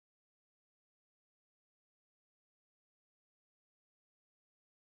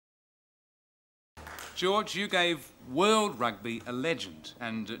George, you gave world rugby a legend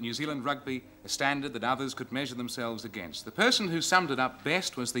and New Zealand rugby a standard that others could measure themselves against. The person who summed it up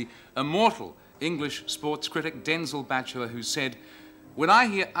best was the immortal English sports critic Denzel Batchelor, who said, "When I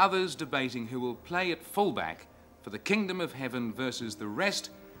hear others debating who will play at fullback for the kingdom of heaven versus the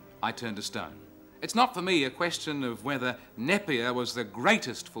rest, I turn to stone. It's not for me a question of whether Napier was the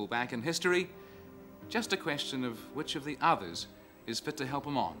greatest fullback in history, just a question of which of the others is fit to help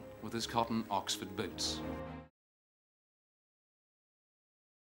him on with his cotton Oxford boots."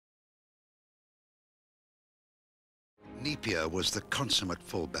 Napier was the consummate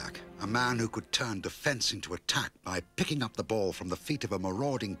fullback, a man who could turn defence into attack by picking up the ball from the feet of a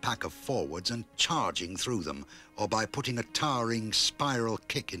marauding pack of forwards and charging through them, or by putting a towering spiral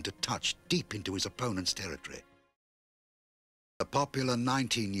kick into touch deep into his opponent's territory. The popular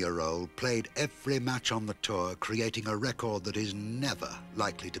 19-year-old played every match on the tour, creating a record that is never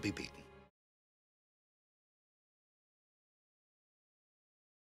likely to be beaten.